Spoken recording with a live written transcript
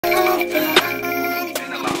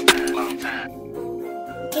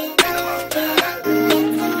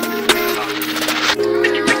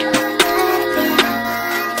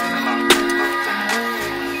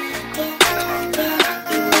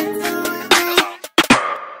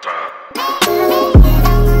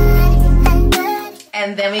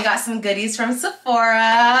And then we got some goodies from Sephora.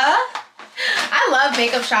 I love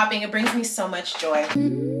makeup shopping. It brings me so much joy.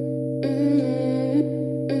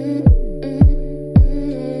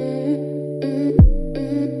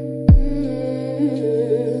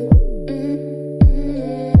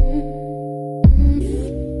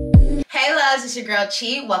 It's your girl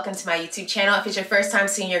Chi. Welcome to my YouTube channel. If it's your first time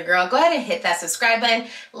seeing your girl, go ahead and hit that subscribe button,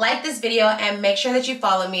 like this video, and make sure that you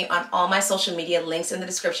follow me on all my social media, links in the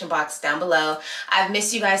description box down below. I've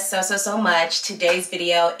missed you guys so much. Today's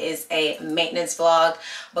video is a maintenance vlog.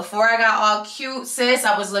 Before I got all cute, sis,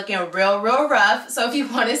 I was looking real rough. So if you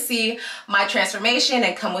want to see my transformation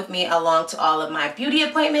and come with me along to all of my beauty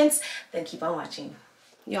appointments, then keep on watching.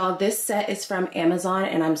 Y'all, this set is from Amazon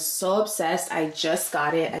and I'm so obsessed. I just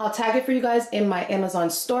got it. I'll tag it for you guys in my Amazon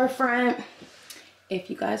storefront if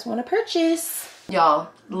you guys want to purchase. Y'all,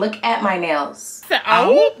 look at my nails.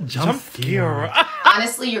 Oh, jump scare.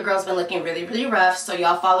 Honestly, your girl's been looking really rough, so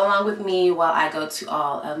y'all follow along with me while I go to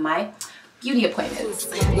all of my beauty appointments.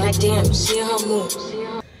 Like, damn, she on her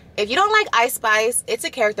move. If you don't like Ice Spice, it's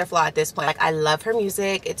a character flaw at this point. Like, I love her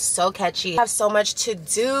music. It's so catchy. I have so much to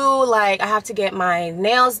do. Like, I have to get my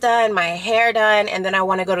nails done, my hair done, and then I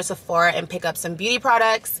want to go to Sephora and pick up some beauty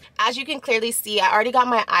products. As you can clearly see, I already got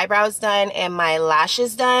my eyebrows done and my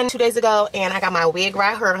lashes done 2 days ago, and I got my wig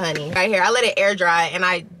right here, honey. Right here. I let it air dry, and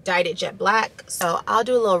I dyed it jet black. So I'll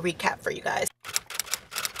do a little recap for you guys.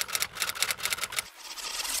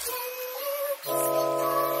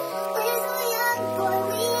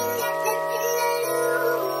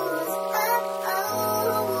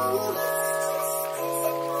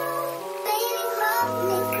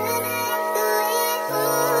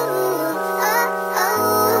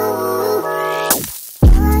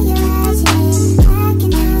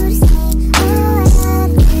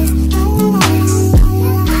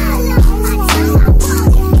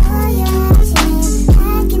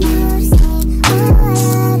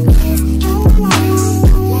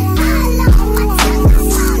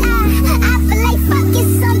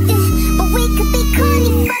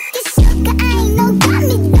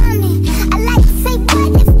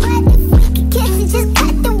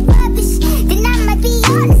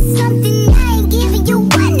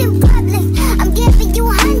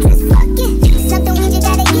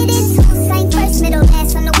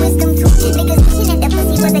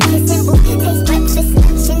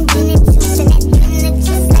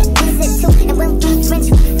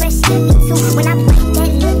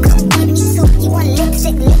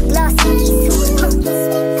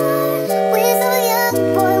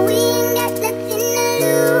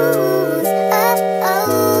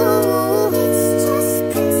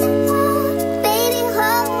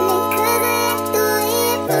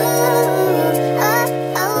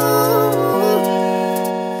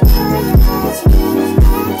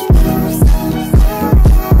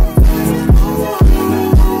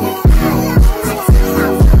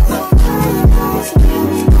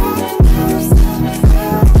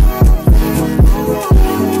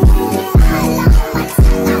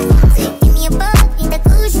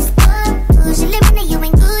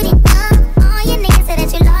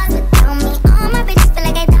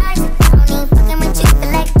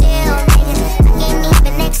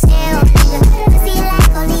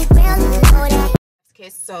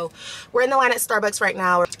 So we're in the line at Starbucks right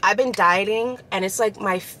now. I've been dieting and it's like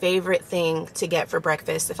my favorite thing to get for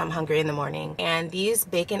breakfast if I'm hungry in the morning. And these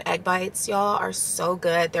bacon egg bites, y'all, are so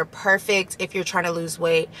good. They're perfect if you're trying to lose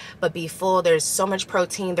weight but be full. There's so much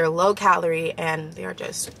protein. They're low calorie and they are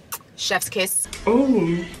just chef's kiss.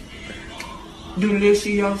 Oh,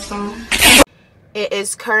 delicious. It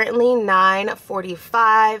is currently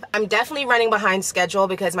 9:45. I'm definitely running behind schedule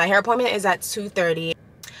because my hair appointment is at 2:30.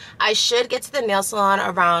 I should get to the nail salon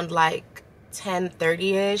around like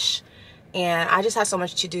 10:30ish, and I just have so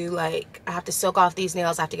much to do. Like, I have to silk off these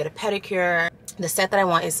nails, I have to get a pedicure. The set that I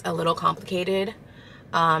want is a little complicated,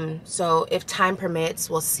 so if time permits,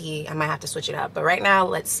 we'll see. I might have to switch it up, but right now,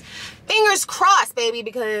 let's fingers crossed, baby,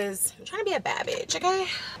 because I'm trying to be a bad bitch. Okay,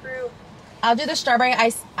 I'll do the strawberry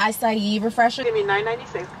acai refresher. Give me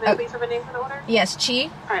 $9.96. Can I please have a name for the order? Yes, Chi.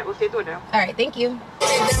 All right, we'll see you do it now. All right, thank you.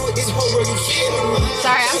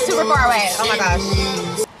 Sorry, I'm super far away. Oh my gosh.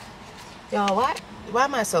 Y'all, why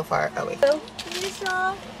am I so far away? No,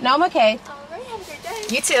 I'm okay. All right, have a great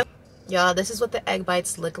day. You too. Y'all, this is what the egg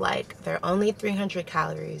bites look like. They're only 300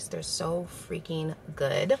 calories. They're so freaking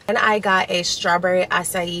good. And I got a strawberry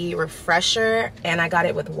acai refresher, and I got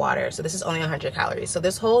it with water. So this is only 100 calories. So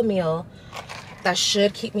this whole meal that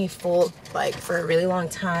should keep me full like for a really long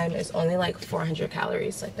time is only like 400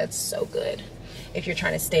 calories. Like, that's so good if you're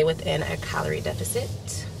trying to stay within a calorie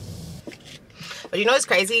deficit. But you know what's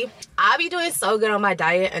crazy? I'll be doing so good on my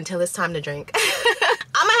diet until it's time to drink.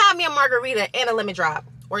 I'm gonna have me a margarita and a lemon drop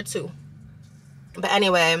or 2. But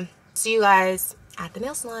anyway, see you guys at the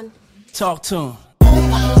nail salon. Talk to him.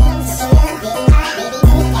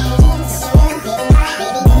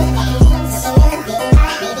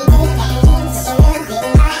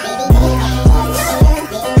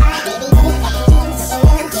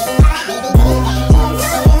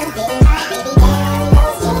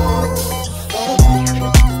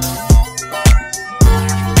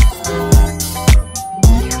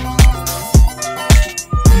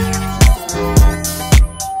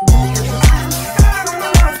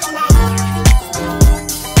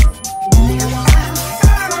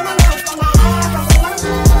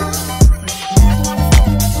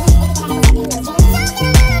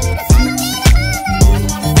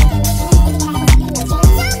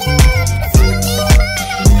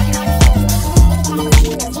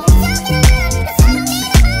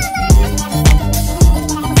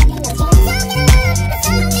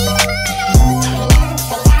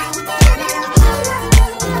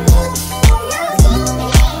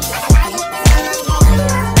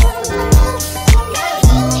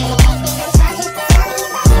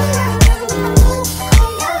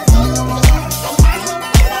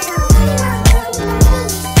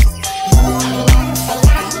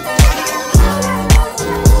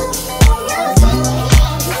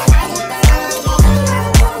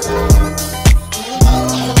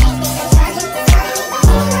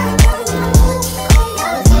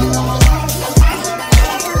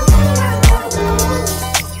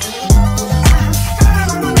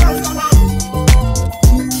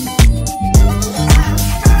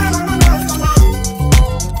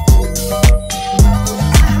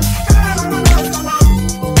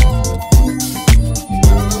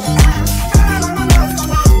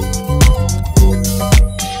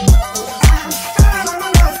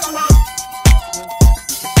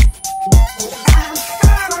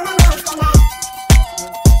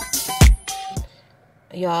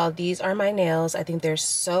 Y'all, these are my nails. I think they're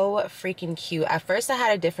so freaking cute. At first I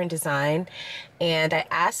had a different design and I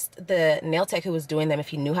asked the nail tech who was doing them if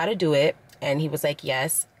he knew how to do it, and he was like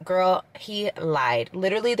yes. Girl, he lied.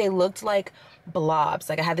 Literally they looked like blobs.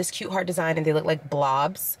 Like I had this cute heart design and they looked like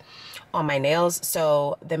blobs on my nails.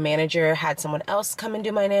 So the manager had someone else come and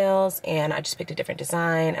do my nails and I just picked a different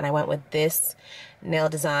design and I went with this nail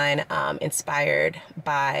design inspired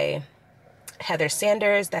by Heather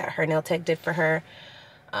Sanders that her nail tech did for her.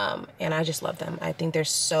 And I just love them. I think they're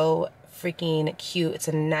so freaking cute. It's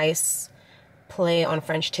a nice play on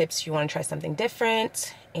French tips if you want to try something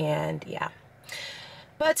different. And yeah,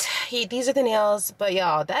 but these are the nails. But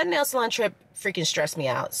y'all, that nail salon trip freaking stressed me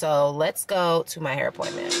out. So let's go to my hair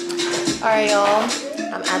appointment. All right, y'all,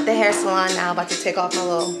 I'm at the hair salon now, about to take off my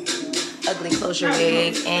little ugly closure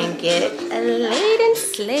wig and get laid and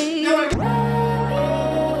slayed.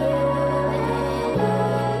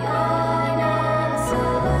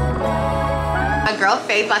 My girl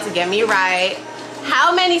Faith about to get me right.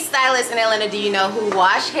 How many stylists in Atlanta do you know who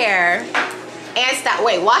wash hair and style?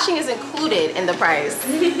 Wait, washing is included in the price.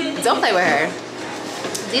 Don't play with her.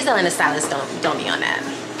 These Atlanta stylists don't be on that.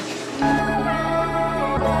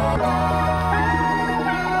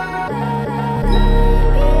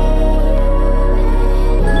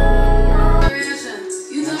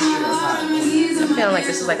 I'm feeling like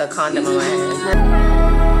this is like a condom on my head.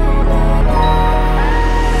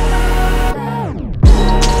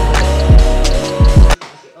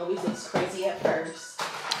 Crazy at first.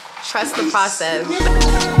 Trust the process.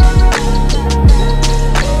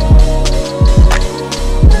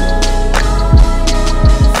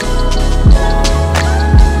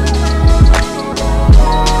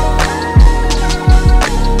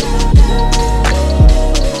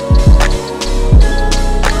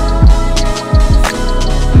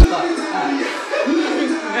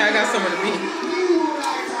 I got somewhere to be.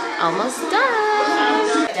 Almost done.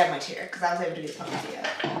 I did my chair because I was able to do the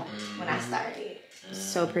ponytail when I started.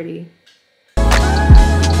 So pretty.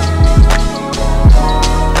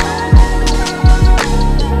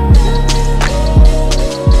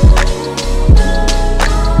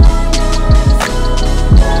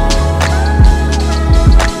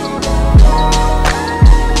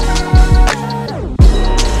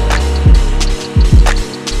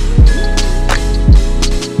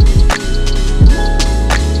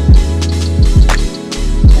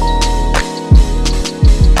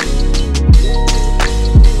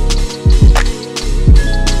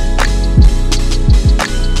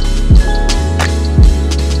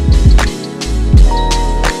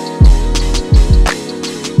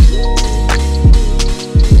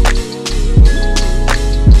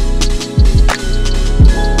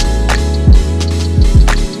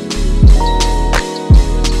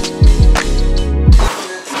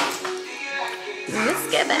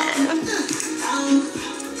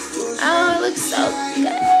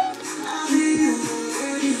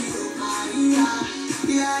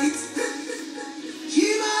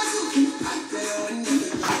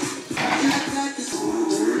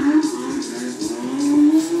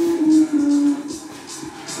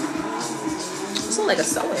 This looks like a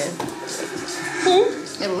sew-in.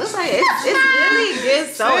 It looks like it's really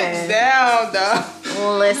good sewing. Sit down, though.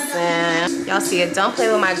 Listen, y'all see it. Don't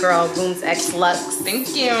play with my girl, Booms X Lux. Thank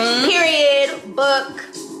you. Period. Book.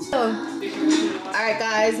 Oh. All right,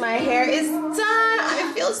 guys, my hair is done.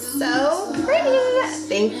 I feel so pretty.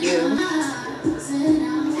 Thank you.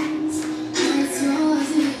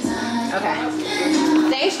 Okay.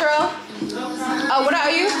 Thanks, girl. Oh, what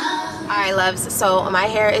are you? All right, loves, so my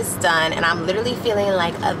hair is done and I'm literally feeling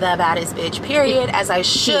like the baddest bitch, period, as I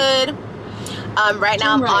should. Right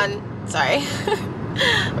now I'm on, sorry.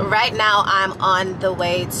 Right now I'm on the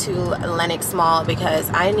way to Lenox Mall because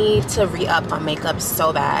I need to re-up on makeup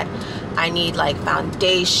so bad. I need like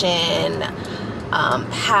foundation,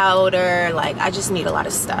 powder, like I just need a lot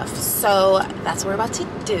of stuff. So that's what we're about to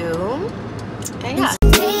do. And yeah.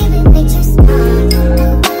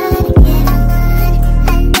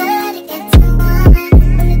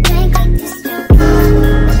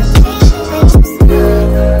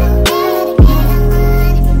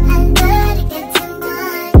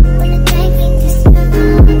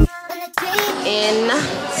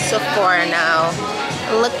 Sephora now,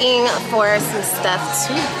 looking for some stuff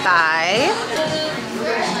to buy.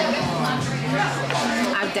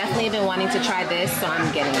 I've definitely been wanting to try this, so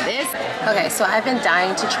I'm getting this. Okay, so I've been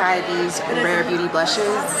dying to try these Rare Beauty blushes.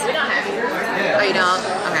 We don't have any. Oh, you don't?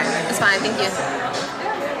 Okay, it's fine, thank you.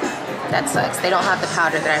 That sucks. They don't have the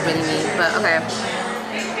powder that I really need, but okay.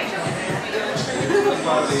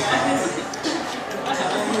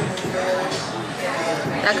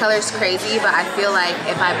 That color is crazy, but I feel like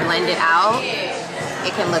if I blend it out,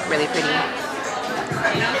 it can look really pretty.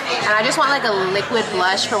 And I just want like a liquid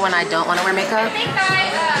blush for when I don't want to wear makeup.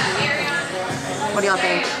 What do y'all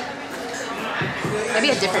think?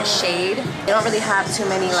 Maybe a different shade. They don't really have too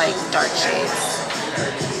many like dark shades.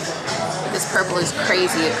 This purple is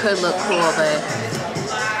crazy. It could look cool, but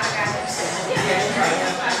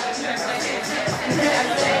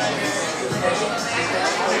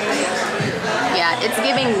yeah, it's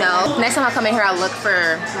giving no. Next time I come in here, I'll look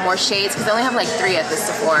for more shades because they only have like 3 at this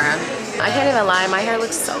Sephora. I can't even lie, my hair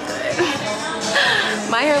looks so good.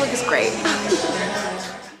 My hair looks great.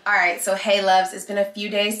 Alright, so hey loves, it's been a few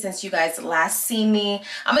days since you guys last seen me.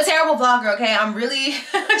 I'm a terrible vlogger, okay? I'm really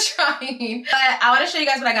trying. But I want to show you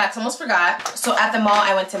guys what I got, 'cause I almost forgot. So at the mall,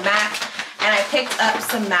 I went to MAC and I picked up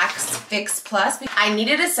some MAC's Fix Plus. I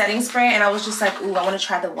needed a setting spray and I was just like, ooh, I want to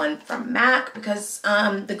try the one from MAC because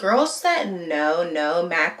the girls said no,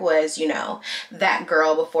 MAC was, you know, that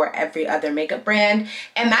girl before every other makeup brand.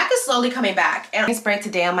 And MAC is slowly coming back. And I sprayed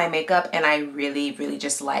today on my makeup and I really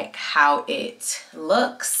just like how it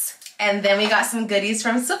looks. And then we got some goodies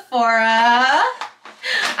from Sephora.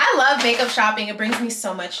 I love makeup shopping. It brings me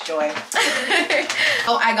so much joy.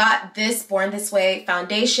 Oh, I got this Born This Way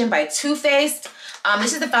foundation by Too Faced.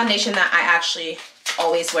 This is the foundation that I actually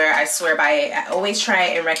always wear. I swear by it. I always try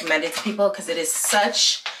and recommend it to people because it is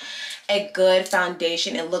such a good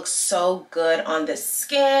foundation. It looks so good on the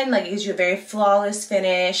skin. Like, it gives you a very flawless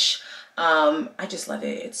finish. I just love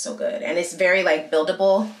it. It's so good. And it's very like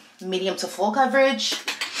buildable, medium to full coverage,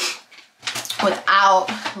 without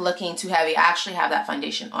looking too heavy. I actually have that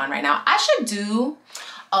foundation on right now. I should do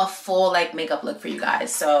a full like makeup look for you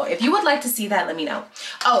guys. So if you would like to see that, let me know.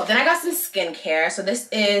 Oh, then I got some skincare. So this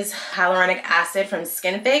is hyaluronic acid from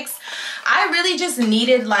Skin Fix. I really just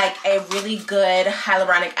needed like a really good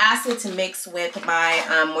hyaluronic acid to mix with my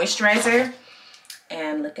moisturizer.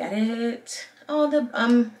 And look at it. Oh,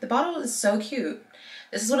 the bottle is so cute.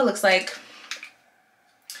 This is what it looks like.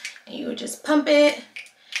 And you would just pump it.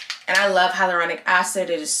 And I love hyaluronic acid.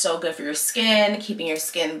 It is so good for your skin, keeping your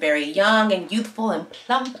skin very young and youthful and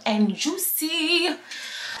plump and juicy.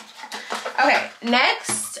 Okay,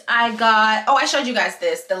 next I got, oh, I showed you guys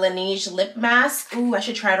this, the Laneige lip mask. Ooh, I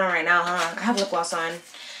should try it on right now, huh? I have lip gloss on.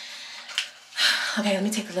 Okay, let me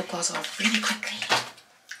take the lip gloss off really quickly.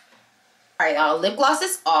 All right, y'all, lip gloss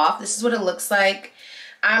is off. This is what it looks like.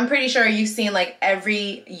 I'm pretty sure you've seen like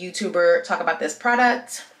every YouTuber talk about this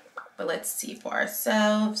product. But let's see for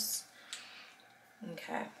ourselves.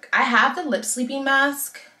 Okay, I have the lip sleeping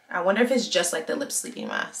mask. I wonder if it's just like the lip sleeping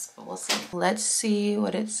mask, but we'll see. Let's see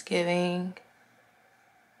what it's giving.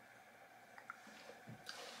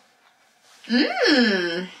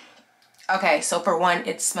 Okay, so for one,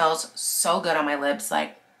 it smells so good on my lips,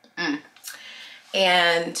 like,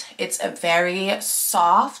 And it's a very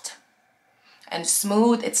soft and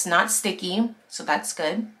smooth. It's not sticky, so that's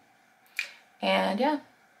good. And yeah,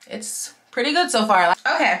 it's pretty good so far.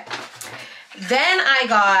 Okay, then I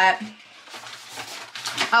got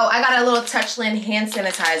a little Touchland hand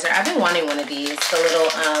sanitizer. I've been wanting one of these, the little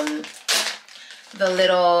the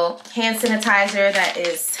little hand sanitizer that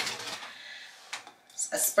is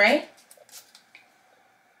a spray.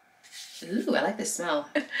 Ooh, I like the smell.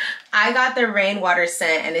 I got the rainwater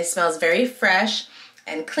scent and it smells very fresh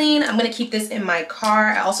and clean. I'm gonna keep this in my car.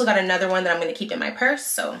 I also got another one that I'm gonna keep in my purse,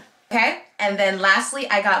 so. Okay, and then lastly,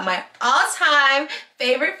 I got my all-time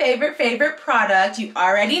favorite product. You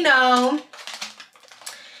already know.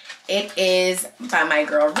 It is by my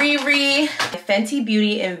girl Riri, Fenty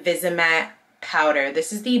Beauty Invisimatte powder.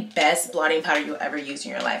 This is the best blotting powder you'll ever use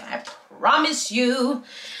in your life. I promise you.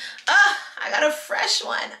 I got a fresh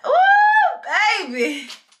one. Ooh, baby.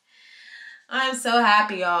 I'm so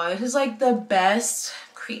happy, y'all. This is like the best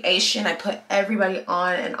creation. I put everybody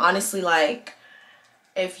on, and honestly, like,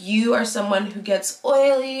 if you are someone who gets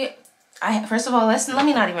oily, first of all, let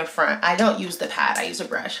me not even front. I don't use the pad, I use a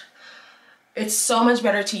brush. It's so much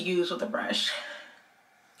better to use with a brush.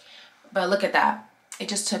 But look at that. It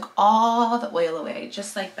just took all the oil away,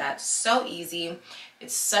 just like that. So easy.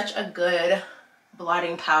 It's such a good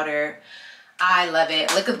blotting powder. I love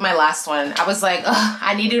it. Look at my last one. I was like, ugh,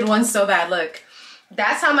 I needed one so bad. Look,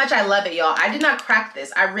 that's how much I love it, y'all. I did not crack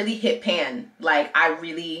this. I really hit pan. Like, I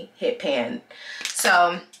really hit pan.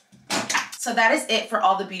 So that is it for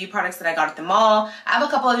all the beauty products that I got at the mall. I have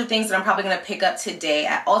a couple other things that I'm probably gonna pick up today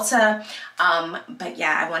at Ulta. But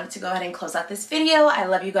yeah, I wanted to go ahead and close out this video. I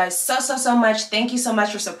love you guys so much. Thank you so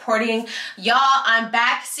much for supporting. Y'all, I'm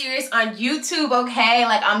back serious on YouTube, okay?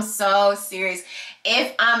 Like, I'm so serious.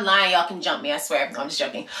 If I'm lying, y'all can jump me, I swear. No, I'm just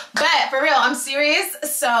joking. But for real, I'm serious.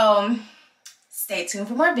 So stay tuned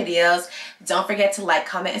for more videos. Don't forget to like,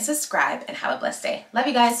 comment, and subscribe, and have a blessed day. Love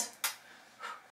you guys.